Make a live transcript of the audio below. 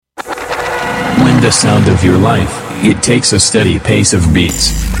find the sound of your life, it takes a steady pace of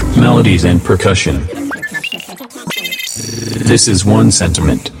beats, melodies and percussion. This is one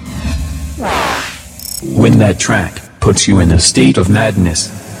sentiment. When that track puts you in a state of madness.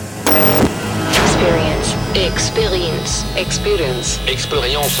 Experience. Experience. Experience.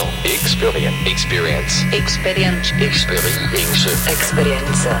 Experience. Experience. Experience. Experience. Experience.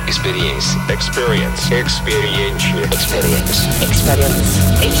 Experience. Experience. Experience. Experience.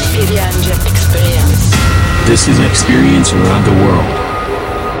 Experience. Experience. Experience. This is experience around the world.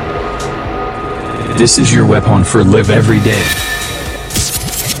 This is your weapon for live every day.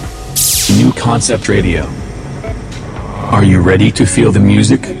 New Concept Radio. Are you ready to feel the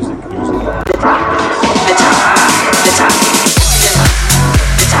music?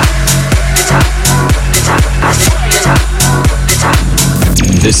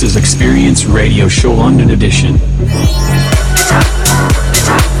 This is Experience Radio Show London Edition.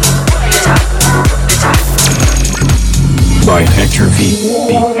 By Hector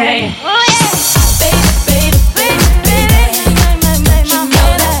V.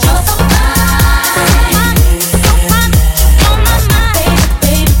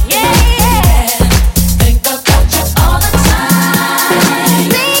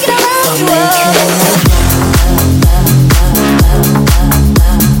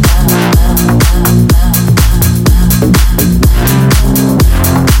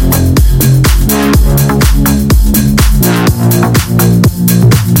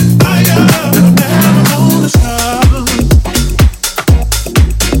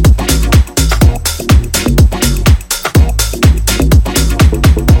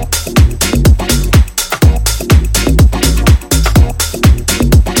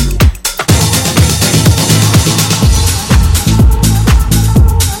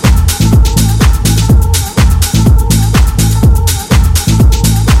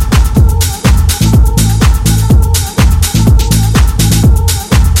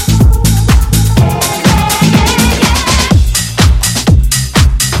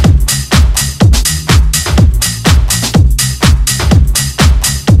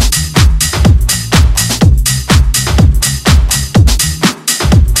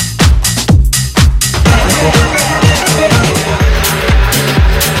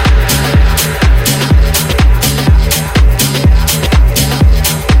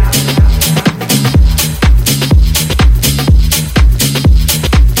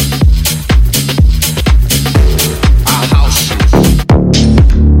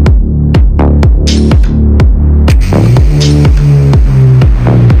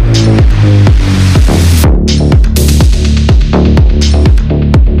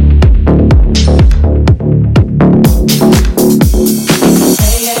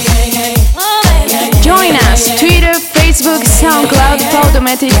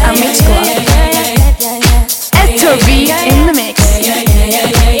 and Mixcloud. Ep232 in the mix.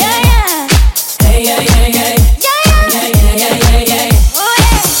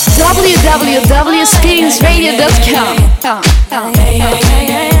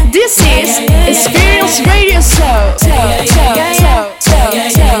 www.experience.radio.com. This is Experience Radio Show.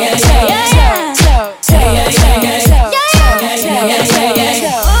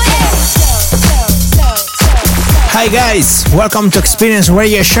 Hi guys, welcome to Experience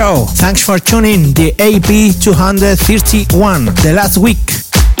Radio Show. Thanks for tuning the Ep231, the last week.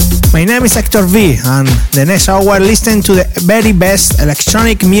 My name is Hector V, and the next hour listen to the very best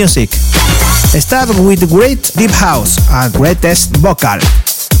electronic music. Start with great deep house and greatest vocal.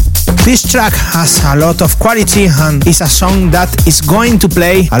 This track has a lot of quality and is a song that is going to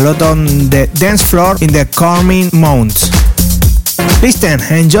play a lot on the dance floor in the coming months. Listen,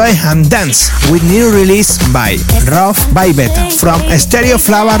 enjoy and dance with new release by Ruff Ryder from Stereo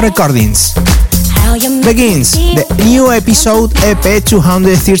Flava Recordings. Begins the new episode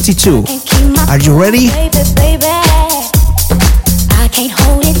Ep232. Are you ready? I can't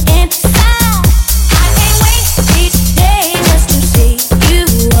hold it inside. I can't wait each day just to see you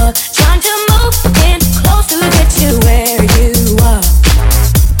are trying to move in close to get you where you are.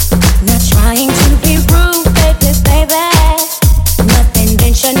 Not trying to be rude, baby. Nothing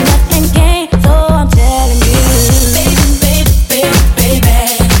venture, nothing gain, so I'm telling you, baby.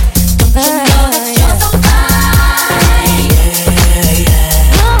 Don't you know that you're so fine?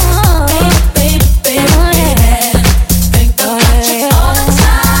 Oh, baby.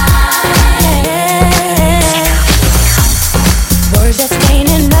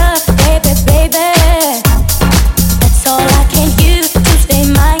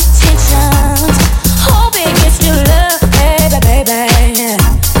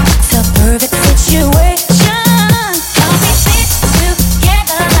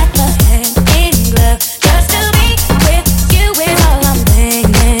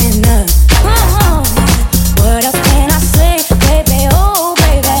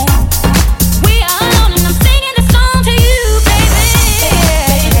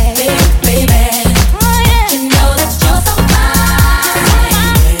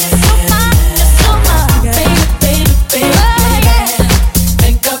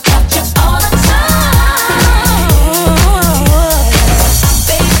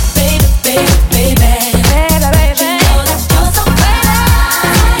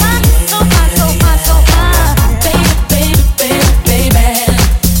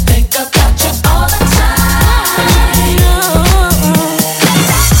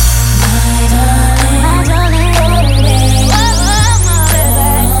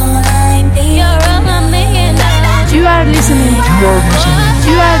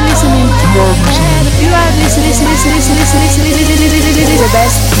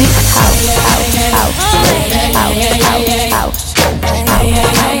 Deep house.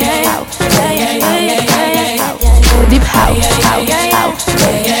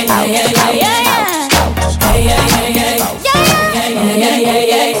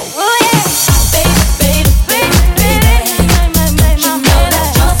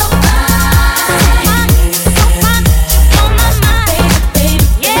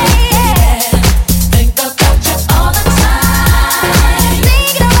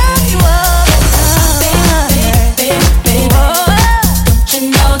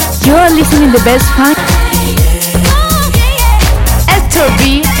 You're listening to the best fun. Hector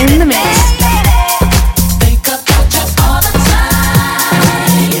B in the mix.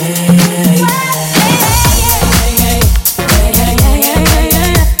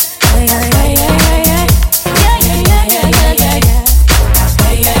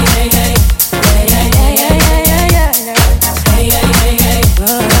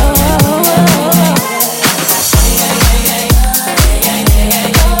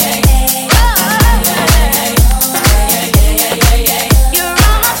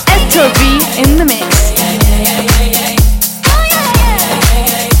 In the mix.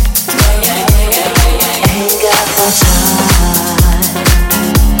 Ain't got no time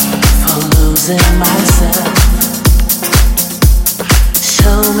for losing myself.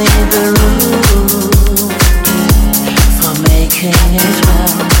 Show me the room for making it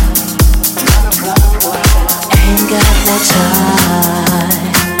well. Ain't got no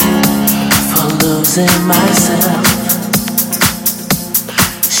time for losing myself.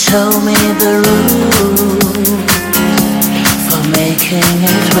 Show me the room for making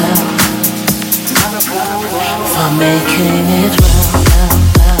it well. For making it well.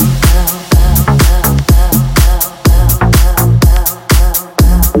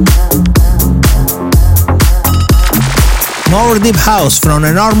 More deep house from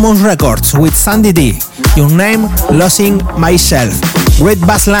Enormous Records with Sandy D. Your Name, Losing Myself. Great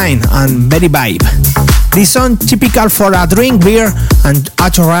bass line and very vibe. This song typical for a drink beer and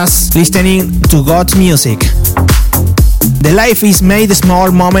us listening to God's music. The life is made small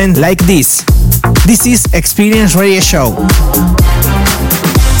moment like this. This is Experience Radio Show.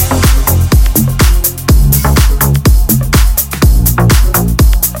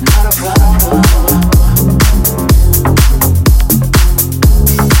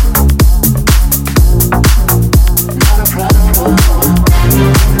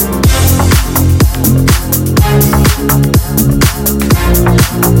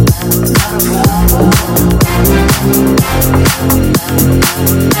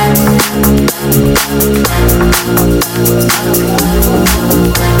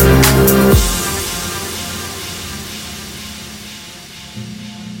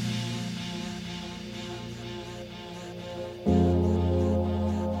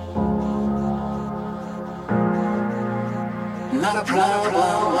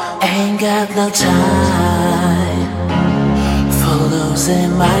 Ain't got no time for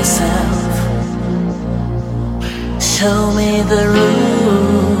losing myself. Show me the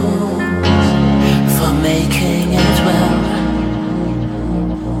rules for making it well.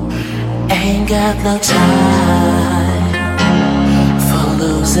 Ain't got no time for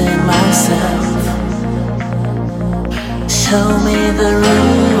losing myself. Show me the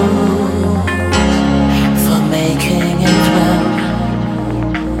rules for making it well.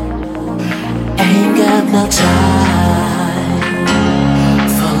 Ain't got no time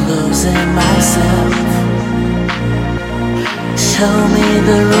for losing myself. Show me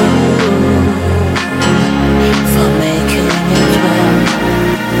the rules for making it well.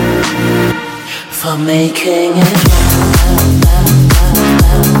 For making it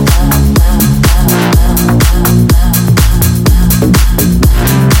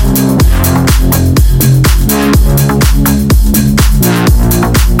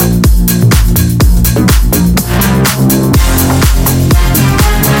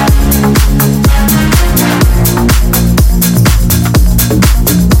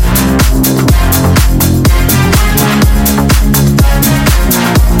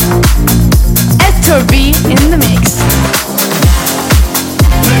Hector B in the mix.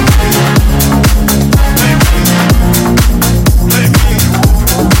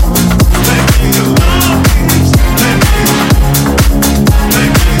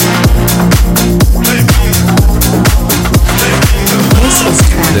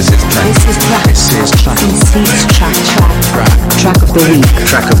 Track of the week.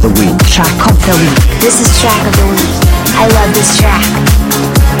 Track of the week. Track of the week. This is track of the week. I love this track.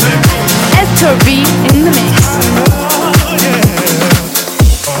 Hector B in the mix.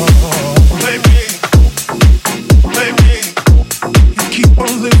 Baby, you keep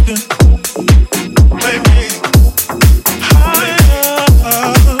on living.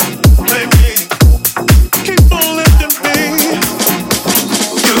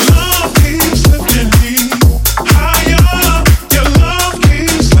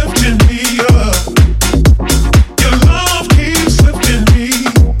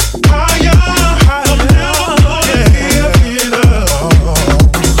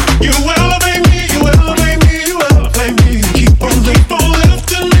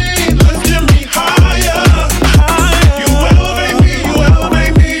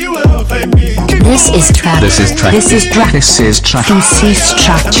 This is track. This is track. This is track. This is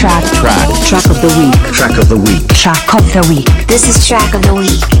track. Track of the week. Track of the week. Track of the week. This is track of the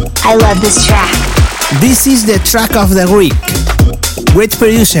week. I love this track. This is the track of the week. Great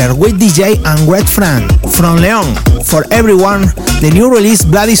producer, great DJ and great friend. From Leon, for everyone, the new release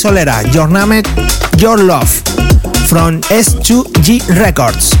Vladi Solera, Your Name, Your Love. From S2G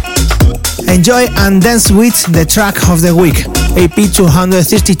Records. Enjoy and dance with the track of the week.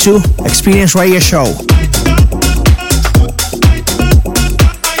 Ep232 Experience Radio Show.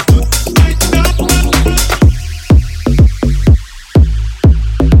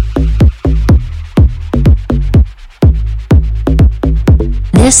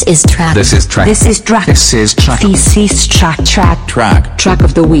 This is track. This is track. This is track. This is track. This is track. Track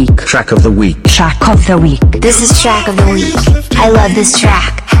of the week. Track of the week. Track of the week. This is track of the week. I love this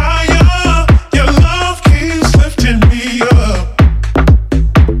track.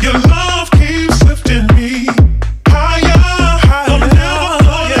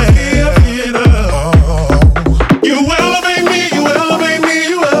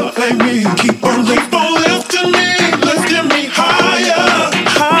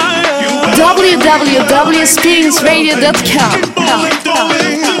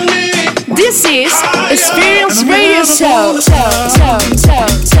 www.experienceradio.com. This is Experience Radio Show.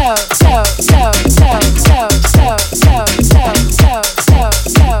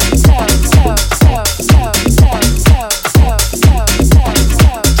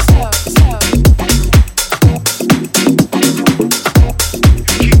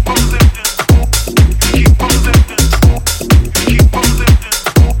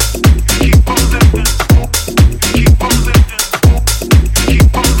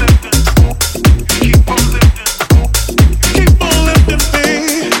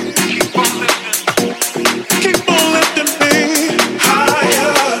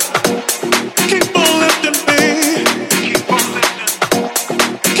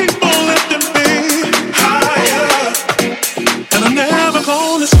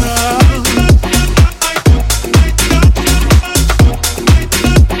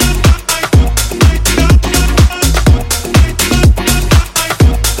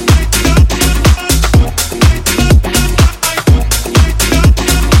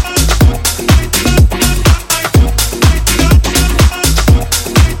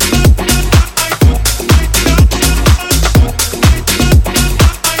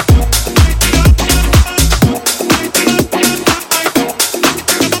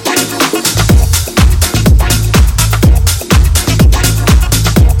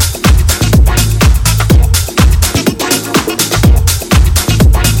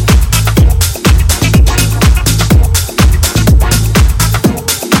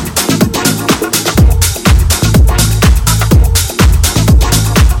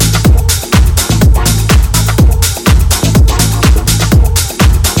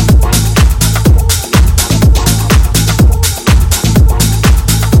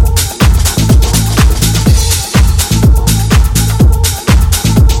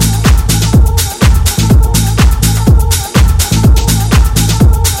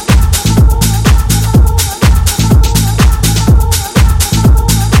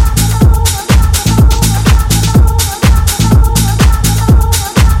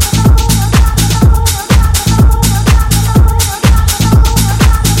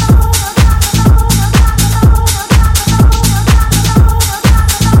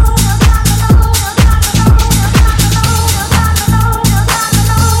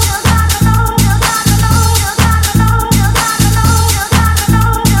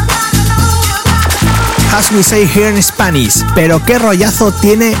 as we say here in Spanish, pero qué rollazo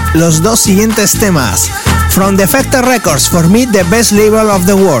tiene los dos siguientes temas. From Defected Records, for me the best label of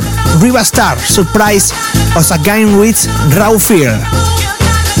the world. Riva Starr, Surprise, was again with Raw Fear.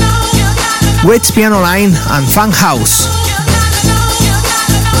 Great piano line and funk house.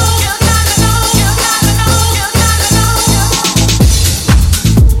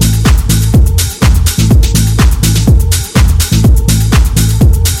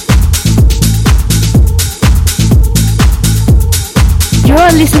 You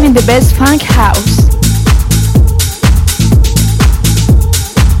are listening listening the best funk house.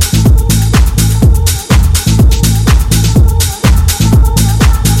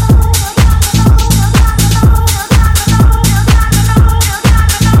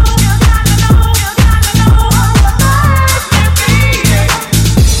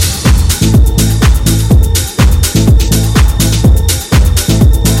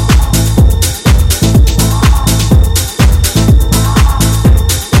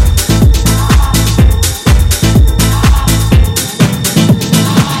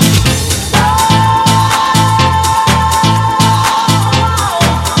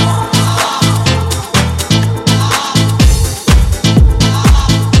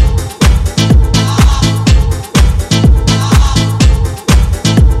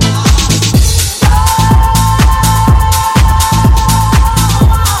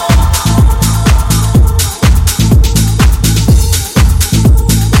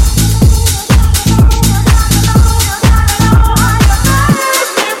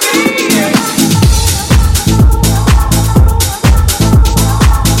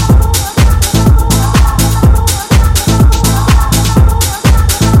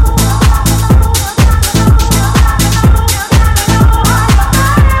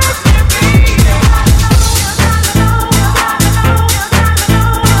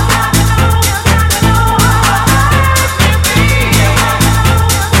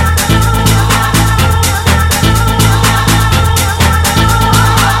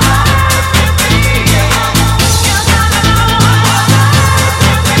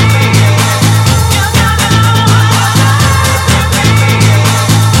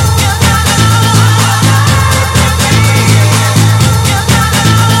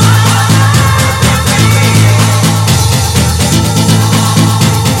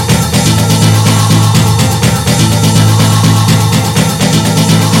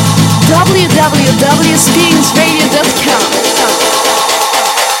 www.experienceradio.com.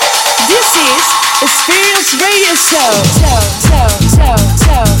 This is Experience Radio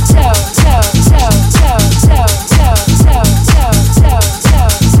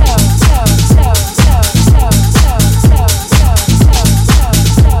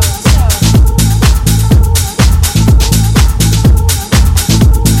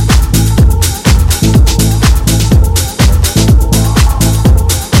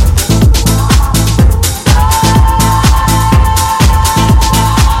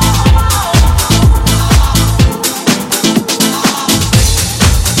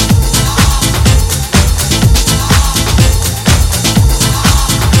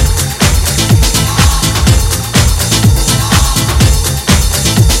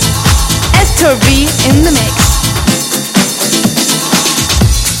Hector B in the mix.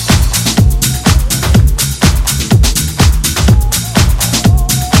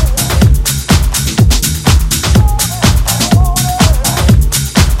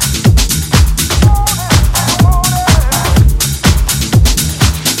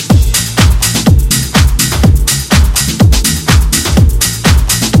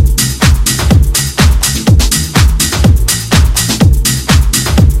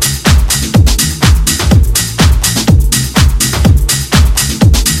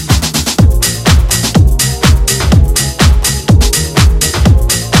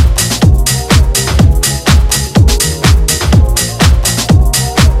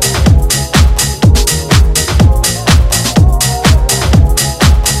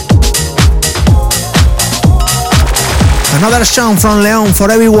 Another song from Leon for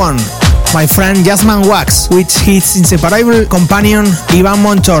everyone, my friend Jazzman Wax, with his inseparable companion Iban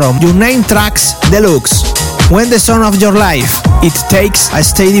Montoro. Your name tracks Deluxe. When the song of your life, it takes a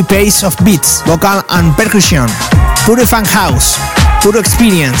steady pace of beats, vocal and percussion. Pure funk house, pure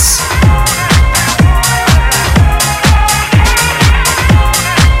experience.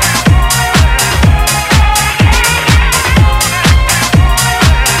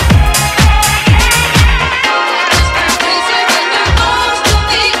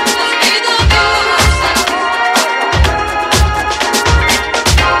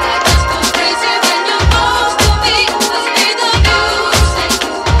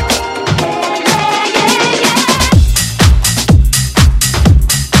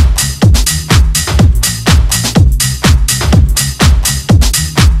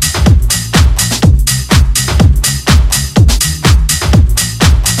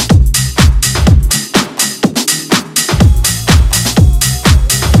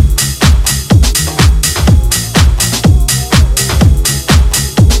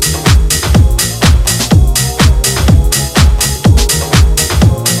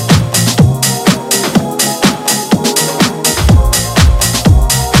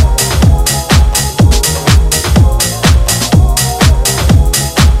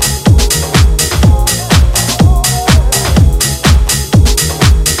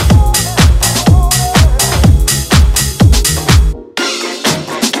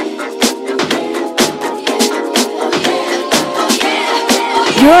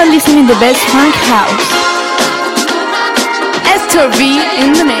 You're listening to the best funk house. Hector V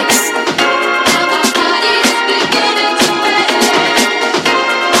in the mix.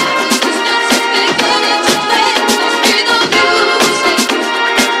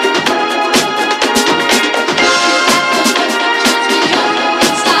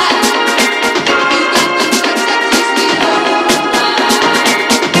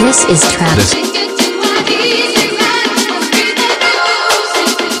 This is trap.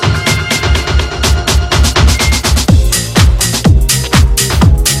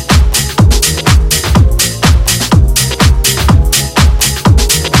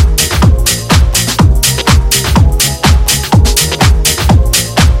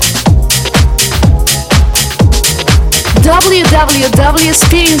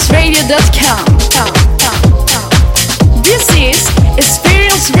 www.experienceradio.com. This is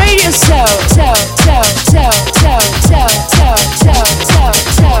Experience Radio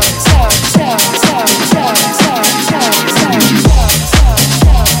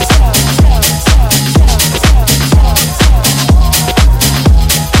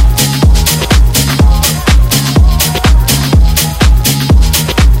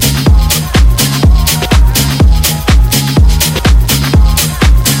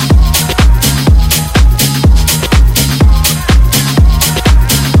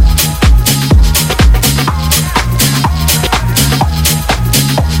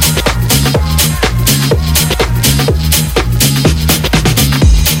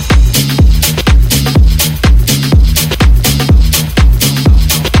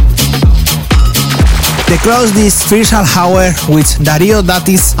They close this first half hour with Dario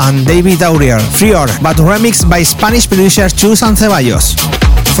D'Attis and David Aurel, Fiore, but remixed by Spanish producer Chus Ceballos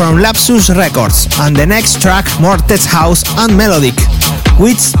from Lapsus Records, and the next track more tech house and melodic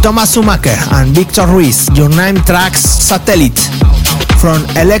with Thomas Schumacher and Victor Ruiz, your name tracks Satellite from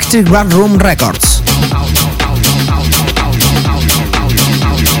Electric Ballroom Records.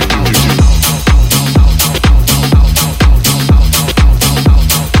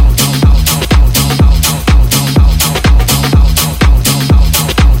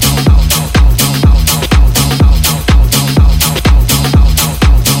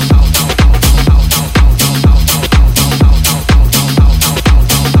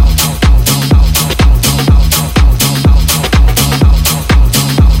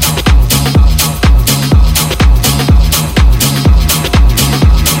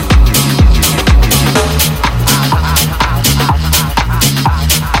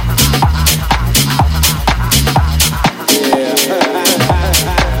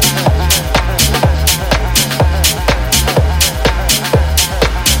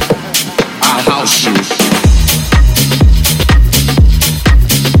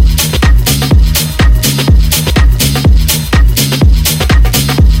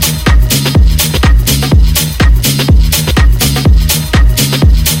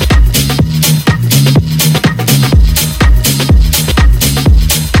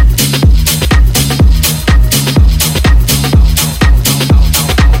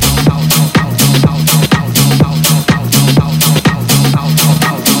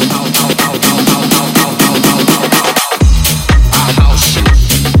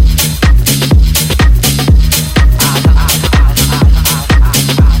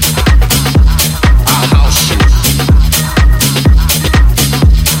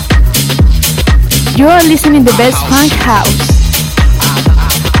 You're listening to the best funk house.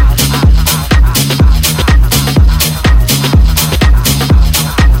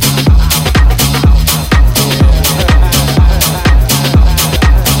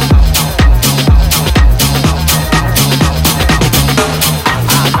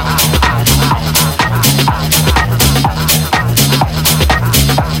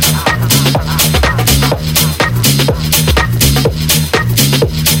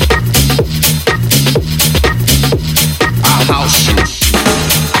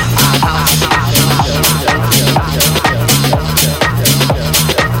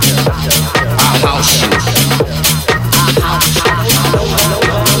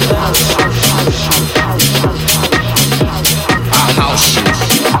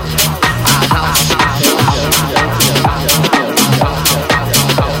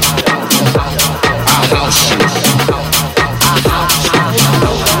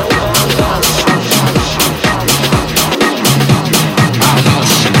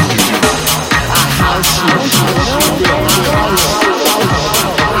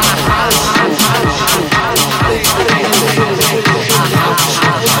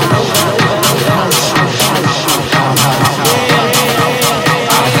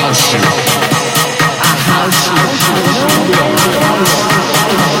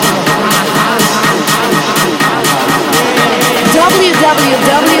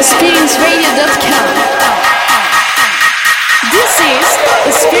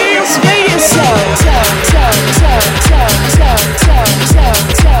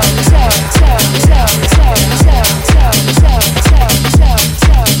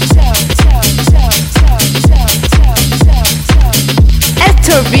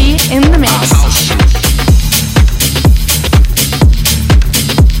 Hector V in the mix.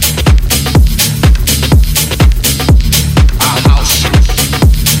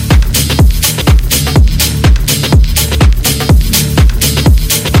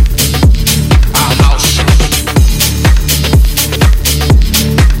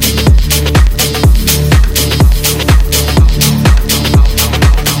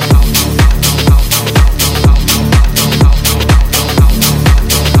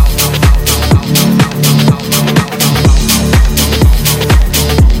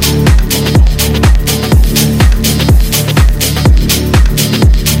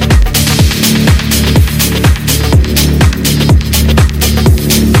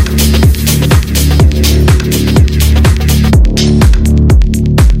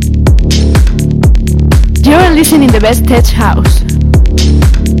 Listening the best tech house.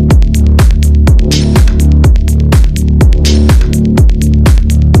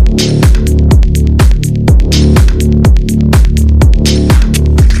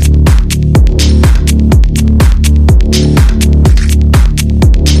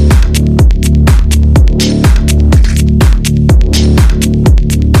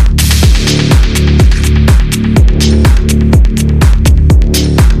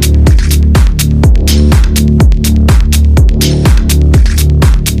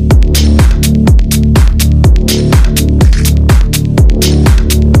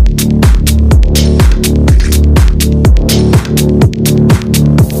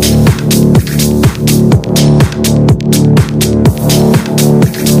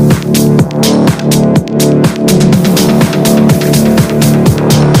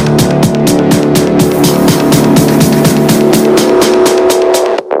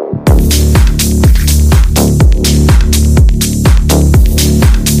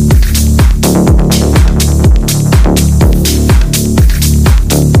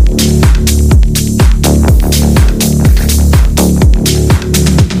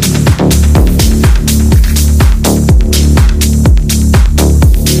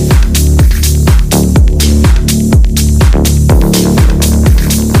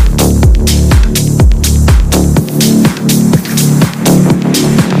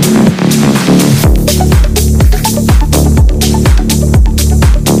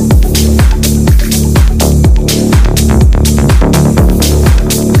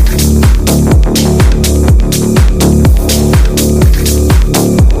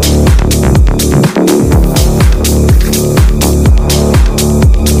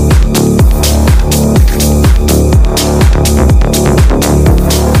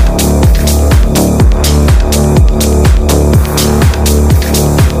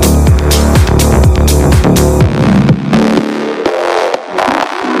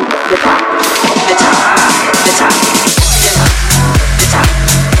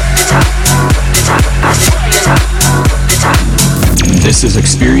 This is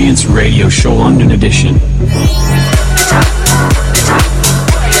Experience Radio Show London edition.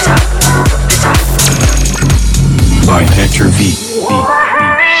 By Hector V.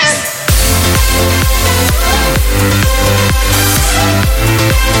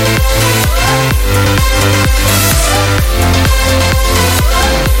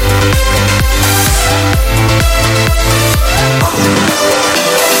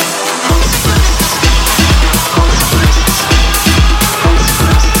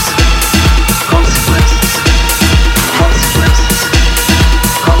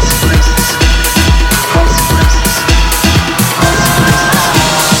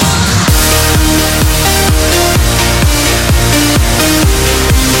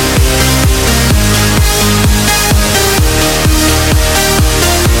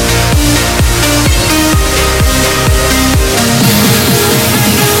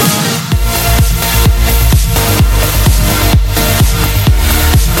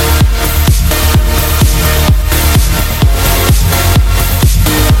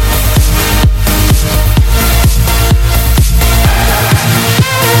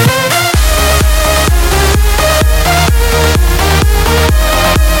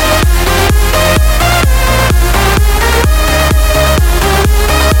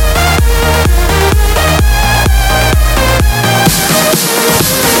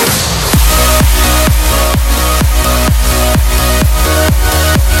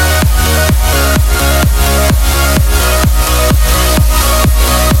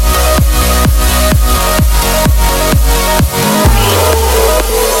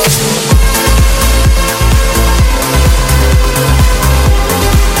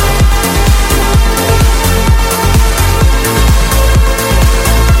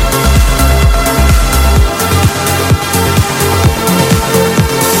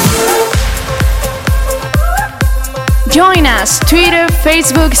 Join us Twitter,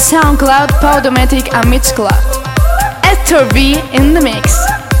 Facebook, SoundCloud, Podomatic and Mixcloud. Hector V in the mix.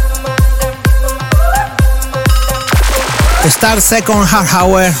 Start second half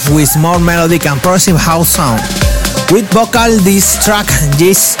hour with more melodic and progressive house sound. With vocal this track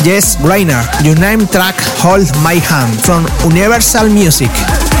Jess Glynne, your name track Hold My Hand from Universal Music.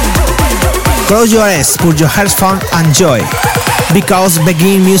 Close your eyes, put your headphones and enjoy, because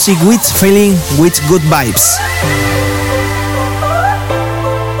begin music with feeling, with good vibes.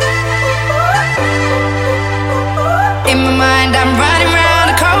 In my mind I'm running around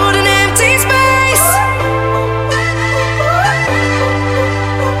a cold and empty space.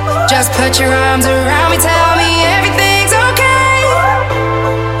 Just put your arms around me, tell me everything's okay.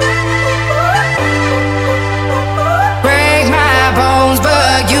 Break my bones,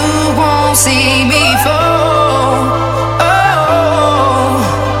 but you won't see me fall. Oh,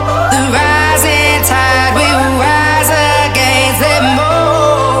 the rising tide will rise against them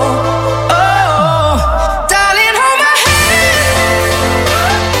all. Oh, darling, hold my hand.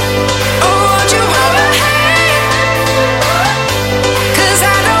 Oh, won't you hold my hand? 'Cause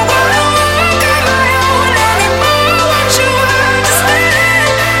I don't wanna walk on my own anymore. Won't you understand?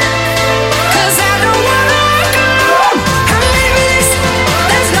 'Cause I don't wanna go. I'm limitless,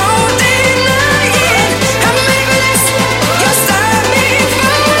 there's no denying. I'm limitless, you stop me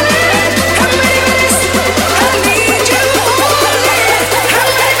falling. I'm limitless, I need you holding. I'm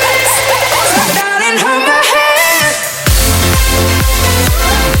limitless, so darling, hold my hand.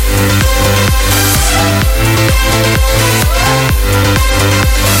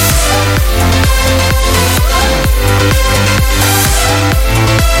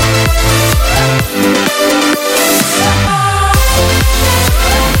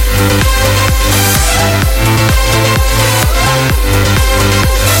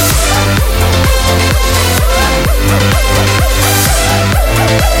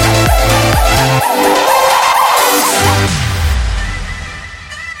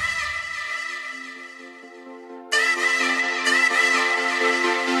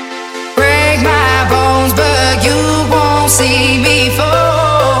 Break my bones, but you won't see me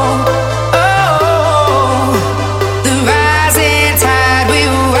fall. Oh, the rising tide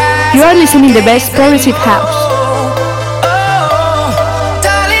will rise. You are listening the best progressive house. Oh,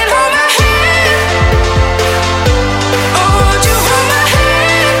 darling, hold my hand. Oh, won't you hold my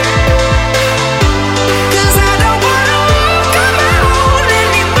hand? 'Cause I don't wanna walk on my own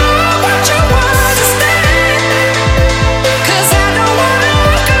anymore. Won't you understand? 'Cause I don't wanna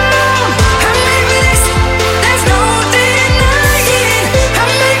go. I'm limitless, there's no denying.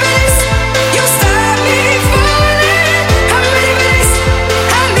 I'm limitless, you stop me falling. I'm limitless,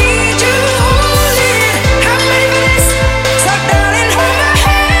 I need you holding. I'm limitless, so darling, hold my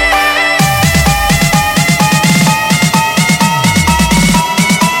hand.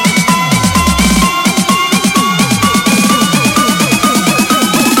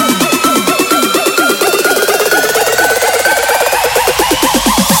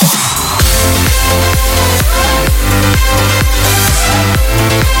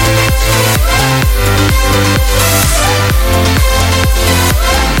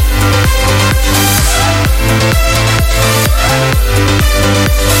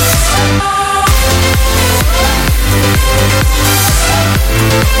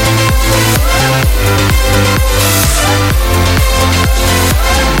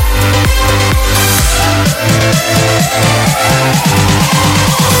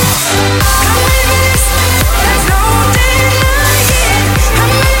 There's no denying.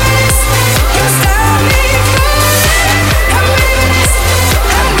 I'm limitless, you stop me falling. I'm limitless,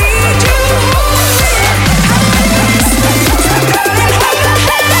 I need you holding. I'm limitless, so darling, hold my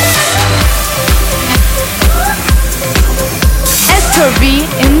hand. Hector V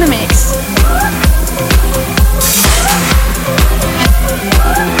in the mix.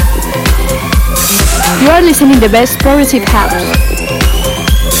 You are listening the best progressive house.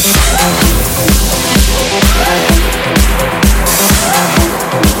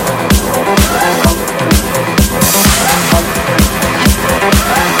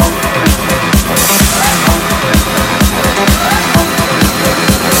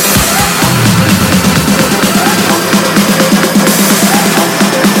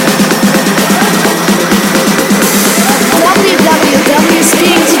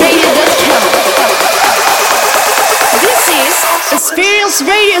 www.speedsradio.com. This is Experience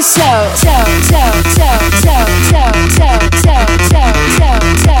Radio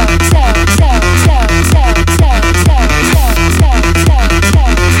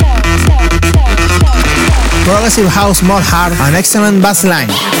Progressive house, more hard, and excellent bass line.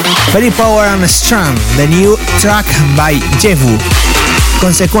 Very power and strong, the new track by Jebu,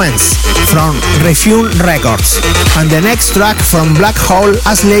 Consequence, from Refune Records, and the next track from Black Hole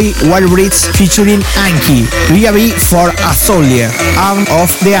Ashley Wallbridge featuring Anki, Lullaby for a Soldier, Arm of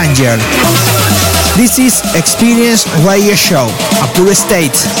the Angel. This is Experience Radio Show, a pure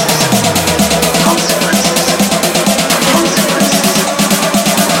state.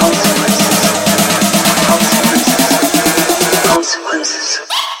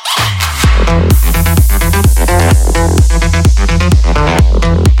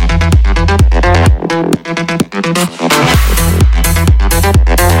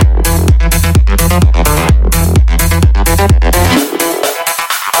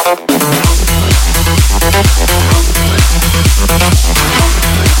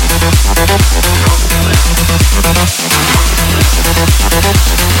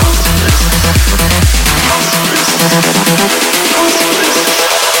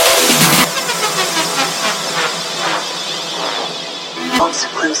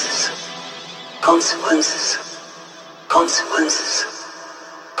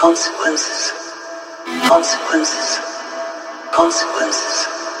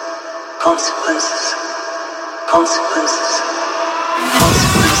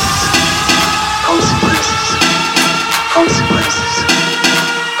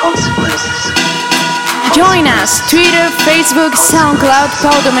 Join us Twitter, Facebook, SoundCloud,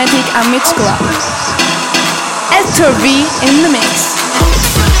 Podomatic and Mixcloud. Hector V in the mix.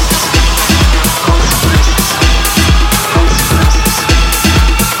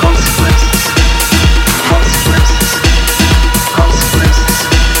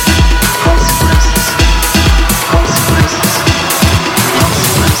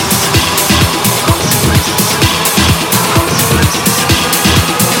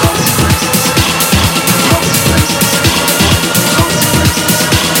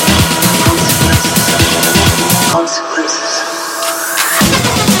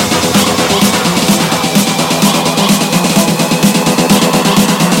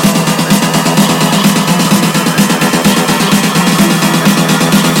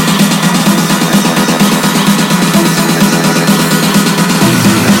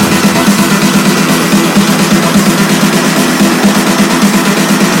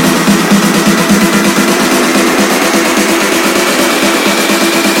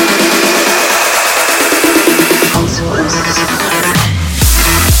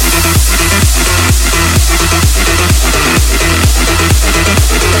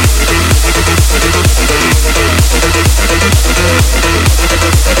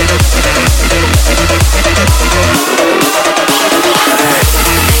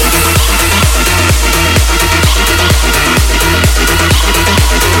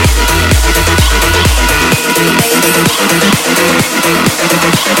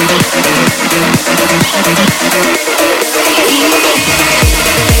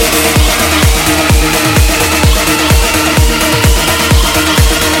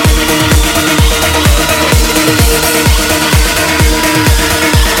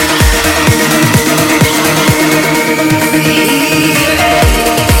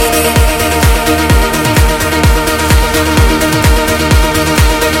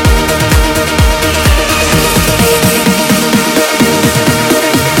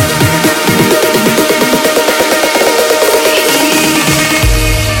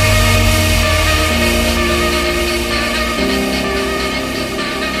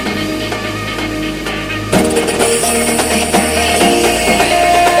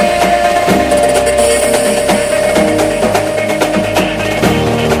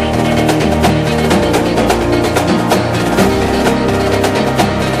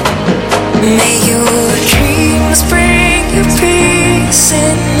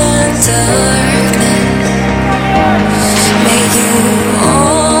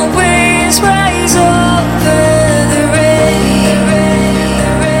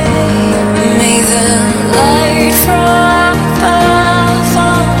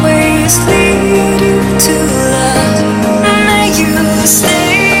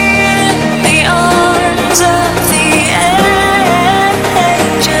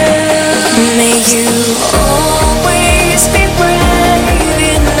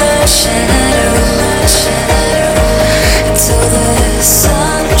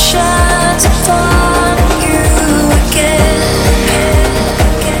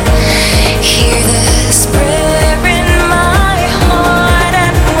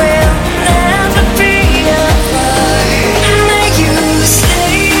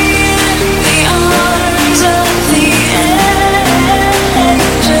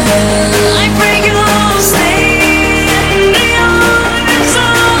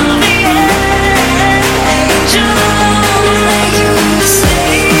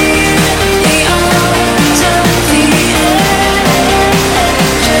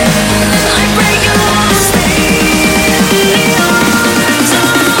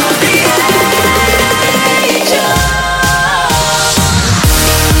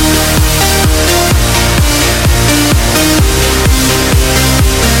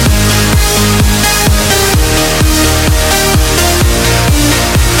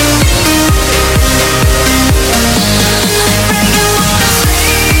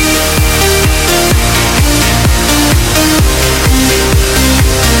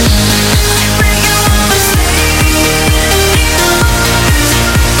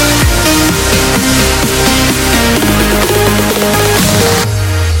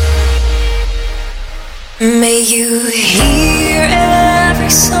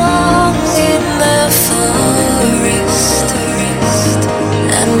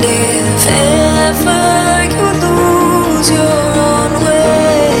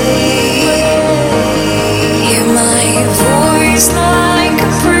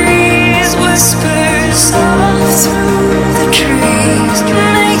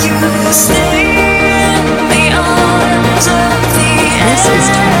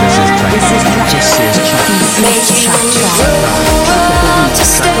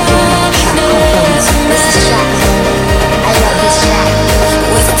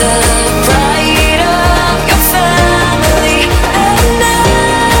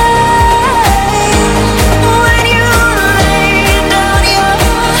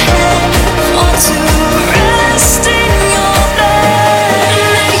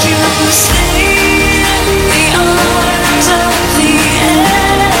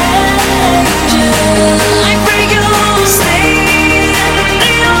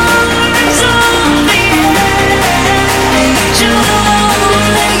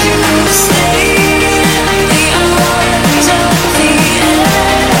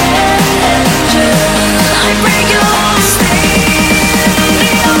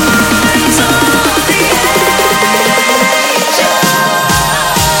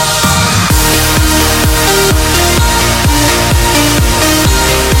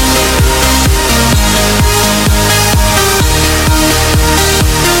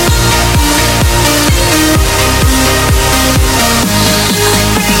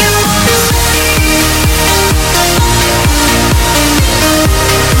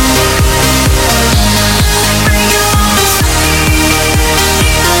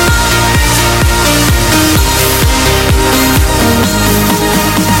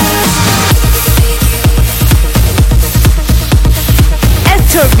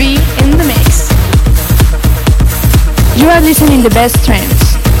 Listening the best trends.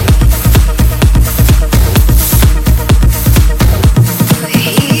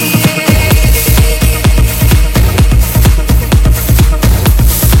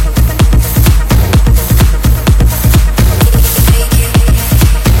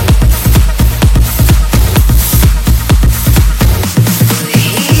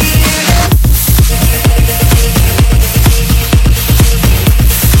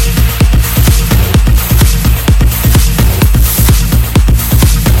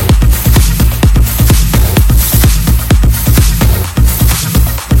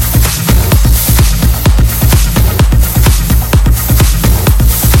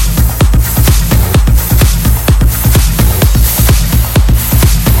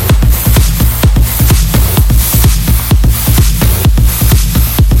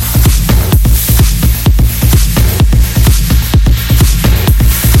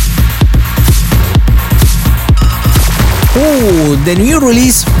 The new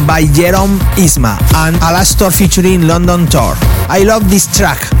release by Jerome, Isma and Alastor featuring London Tour. I love this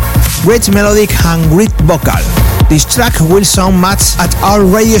track, great melodic and great vocal. This track will sound much at our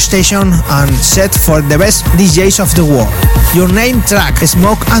radio station and set for the best DJs of the world. Your name track,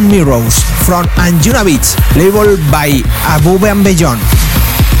 Smoke and Mirrors, from Anjuna Beats, labeled by Above and Beyond.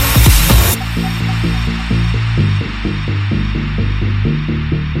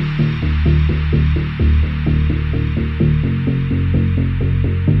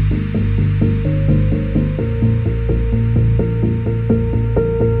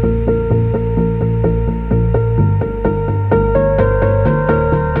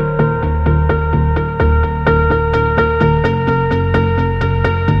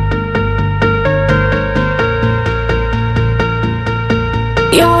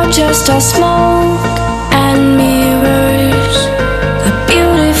 Just a smoke and mirrors, a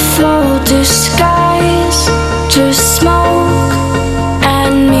beautiful disguise. Just smoke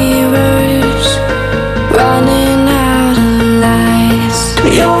and mirrors, running out of lies.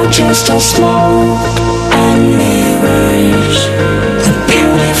 You're just a smoke and mirrors, a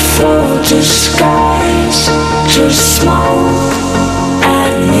beautiful disguise. Just smoke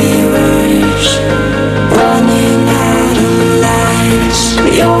and mirrors, running out of lies.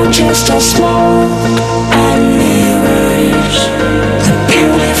 You're just a smoke and mirrors, a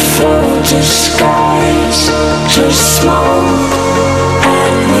beautiful disguise. Just smoke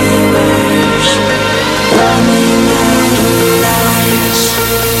and mirrors, running out of lies.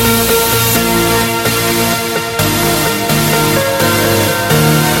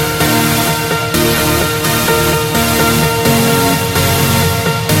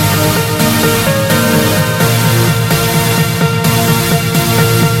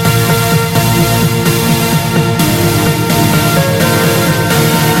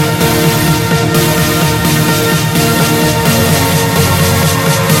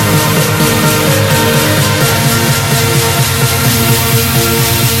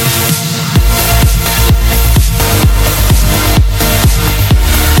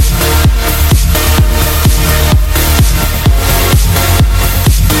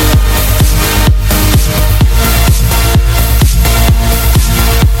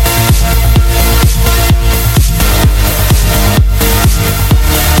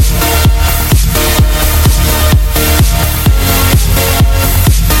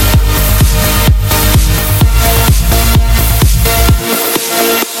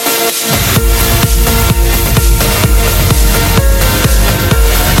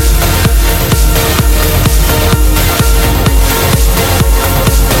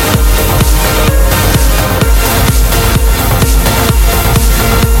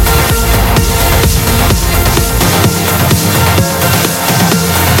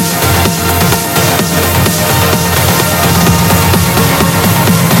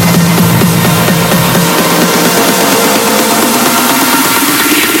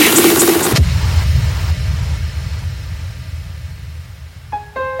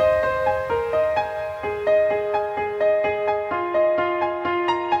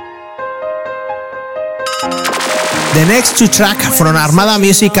 next two tracks from Armada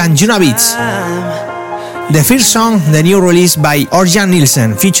Music and Juna Beats. The first song, the new release by Orjan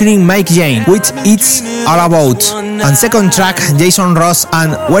Nilsen featuring Mike Jane, which it's all about. And second track, Jason Ross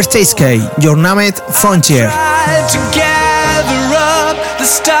and Wrechiski, Your Name Frontier. To gather up the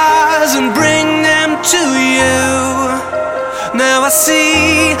stars and bring them to you. Now I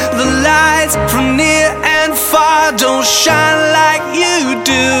see the lights from near and far don't shine like you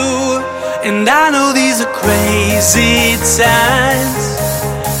do. And I know these are crazy times,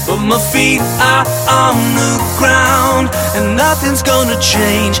 but my feet are on the ground, and nothing's gonna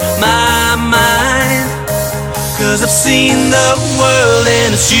change my mind. 'Cause I've seen the world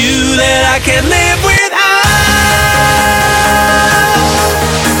and it's you that I can't live without.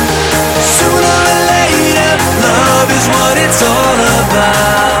 Sooner or later, love is what it's all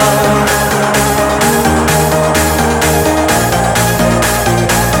about.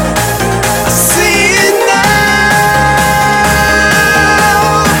 I see it now.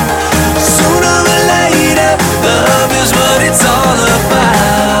 Sooner or later, love is what it's all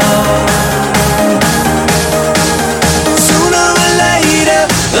about. Sooner or later,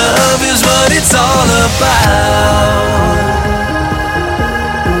 love is what it's all about.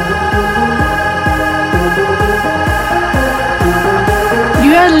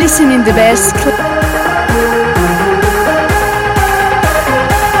 You are listening the best.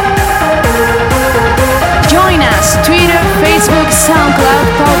 Join us, Twitter, Facebook, SoundCloud,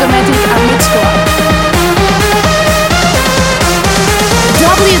 Podomatic and Mixcloud.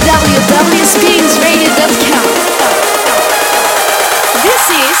 www.experience.radio.com. This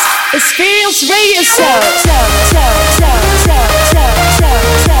is Experience Radio Show.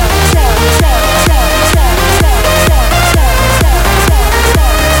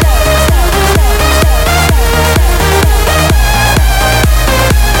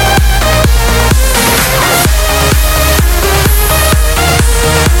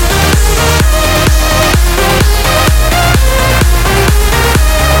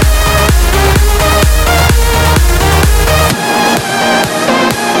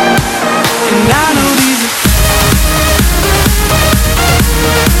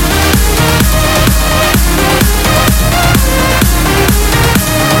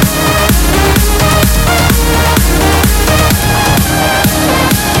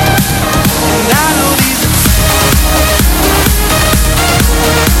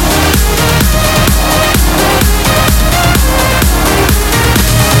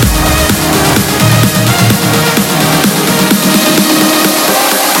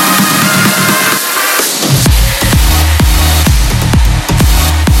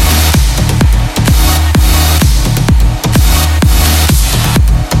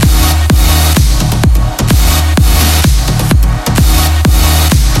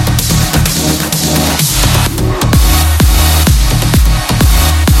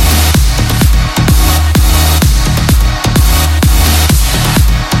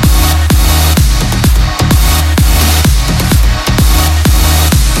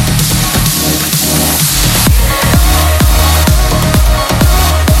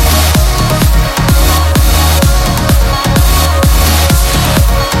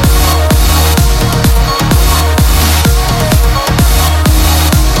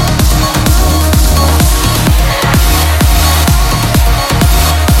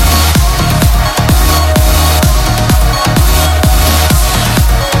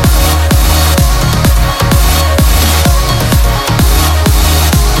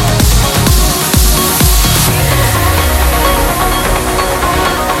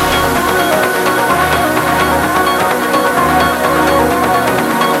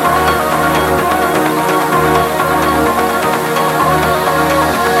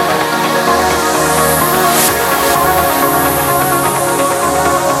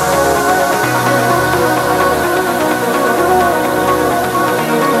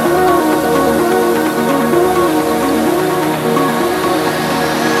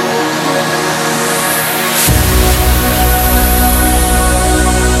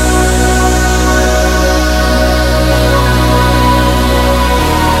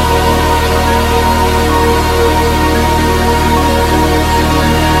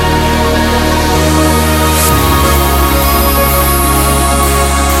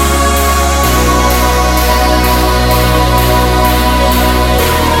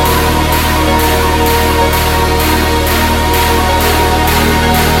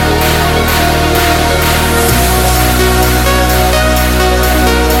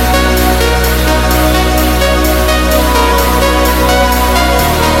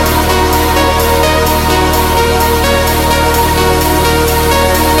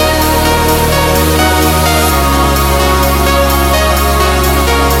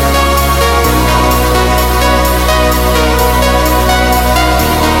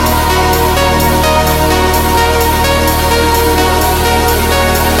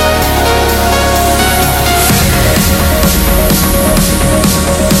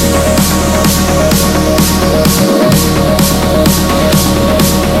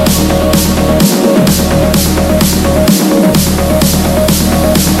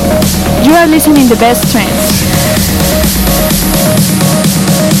 the best trends.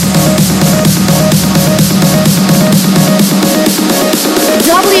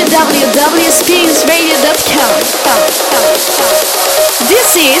 www.experienceradio.com.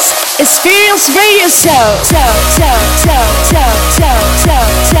 This is Experience Radio Show.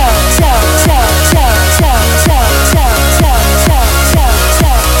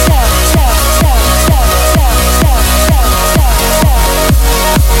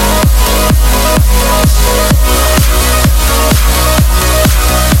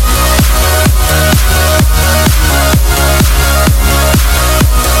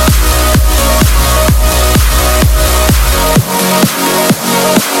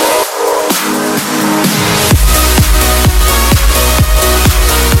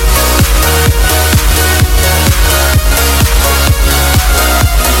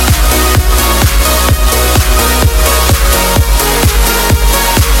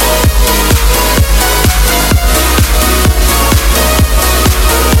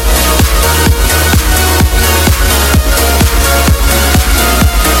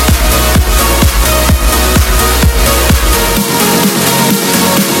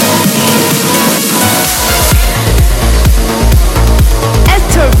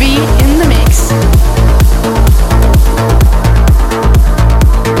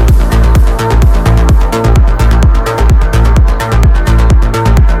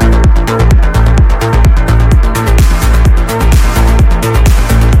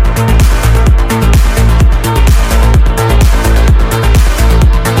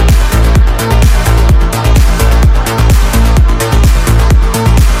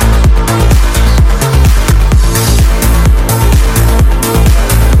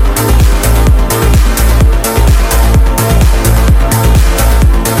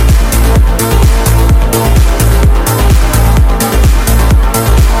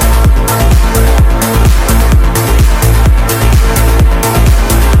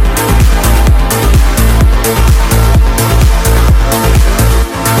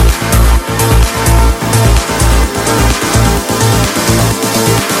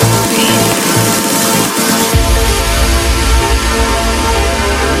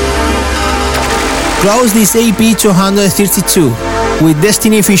 Close this Ep232 with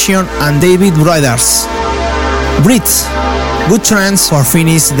Destiny Vision and David Brothers. Breathe. Good trance for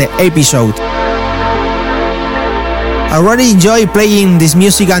finish the episode. I really enjoy playing this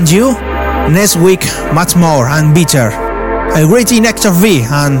music and you. Next week, much more and better. I greet in Hector V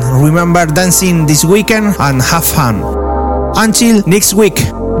and remember dancing this weekend and have fun. Until next week.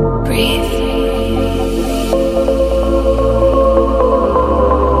 Breathe.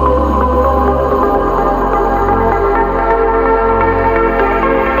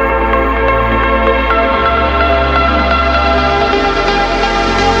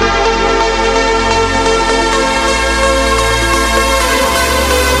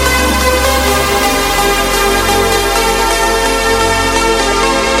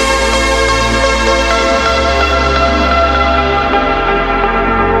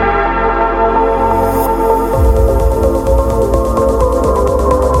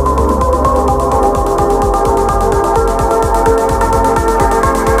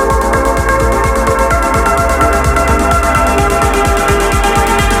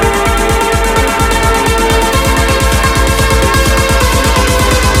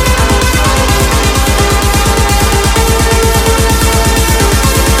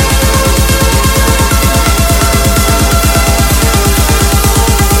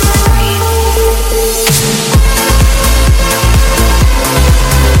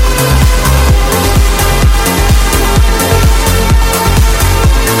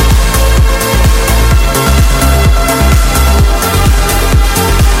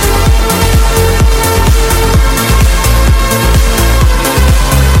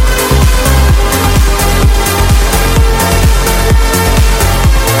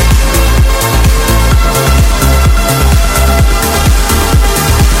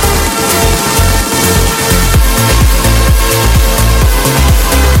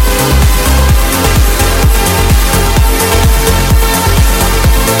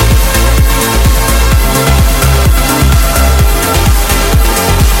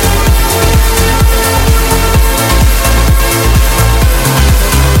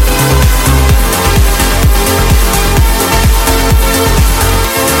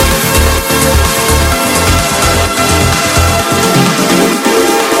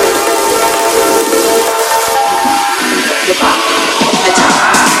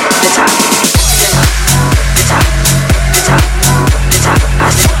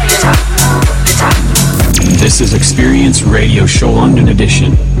 This is Experience Radio Show London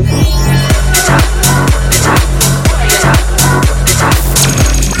Edition.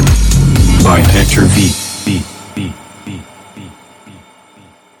 By Hector V.